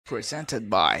presented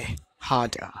by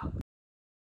Hada.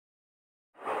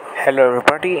 Hello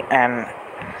everybody, and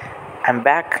I'm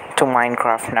back to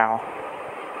Minecraft now.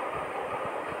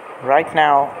 Right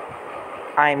now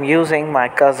I'm using my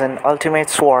cousin Ultimate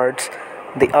Swords,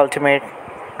 the ultimate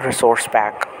resource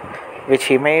pack, which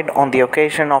he made on the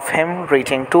occasion of him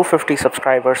reaching 250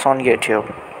 subscribers on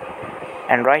YouTube.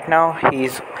 And right now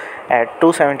he's at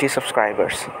 270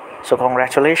 subscribers. So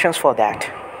congratulations for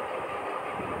that.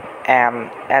 And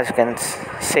as you can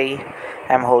see,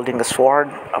 I'm holding a sword,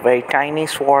 a very tiny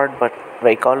sword but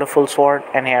very colorful sword,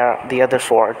 and here are the other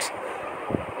swords.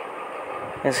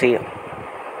 You see,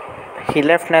 he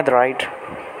left netherite,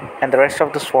 and the rest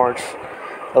of the swords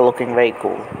are looking very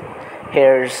cool.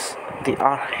 Here's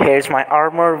my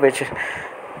armor,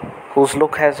 whose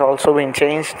look has also been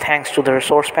changed thanks to the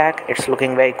resource pack. It's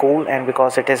looking very cool, and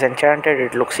because it is enchanted,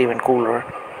 it looks even cooler.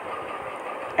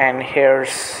 And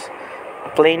here's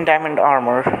plain diamond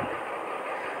armor.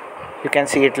 You can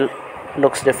see it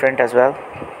looks different as well.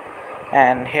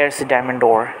 And here's the diamond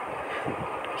ore.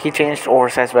 He changed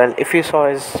ores as well, if you saw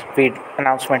his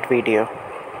announcement video.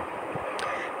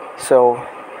 So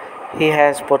he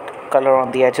has put color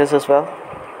on the edges as well.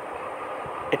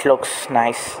 It looks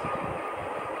nice.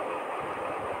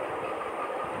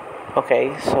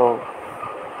 Okay, so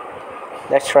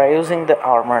let's try using the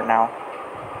armor now,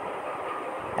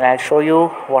 and I'll show you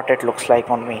what it looks like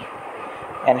on me.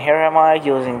 And here am I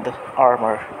using the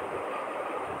armor.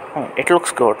 It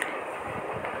looks good.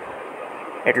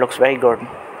 It looks very good.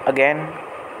 Again,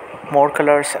 more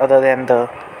colors other than the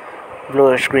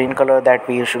bluish green color that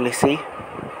we usually see.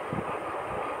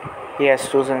 He has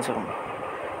chosen some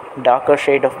darker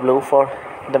shade of blue for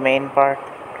the main part.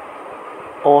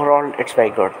 Overall, it's very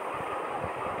good.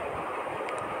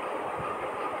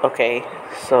 Okay,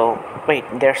 so wait,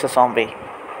 there's a zombie.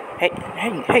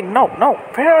 Hey, no,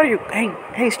 where are you?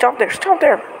 Hey, stop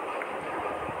there.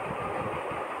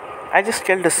 I just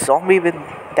killed a zombie with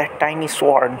that tiny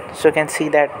sword, so you can see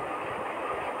that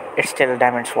it's still a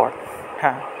diamond sword.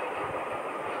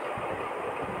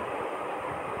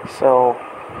 So,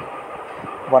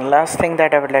 one last thing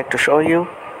that I would like to show you,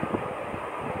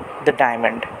 the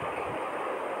diamond.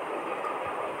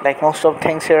 Like most of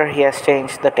things here, he has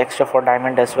changed the texture for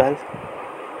diamond as well.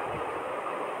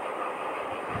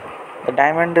 The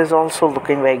diamond is also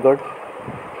looking very good.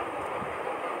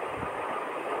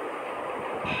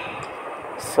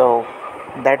 So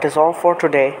that is all for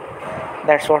today.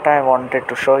 That's what I wanted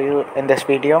to show you in this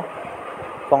video.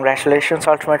 Congratulations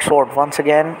Ultimate Sword once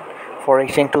again for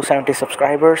reaching 270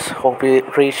 subscribers. Hope you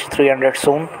reach 300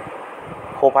 soon.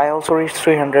 Hope I also reach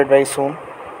 300 very soon.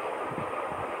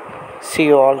 See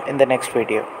you all in the next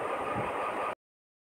video.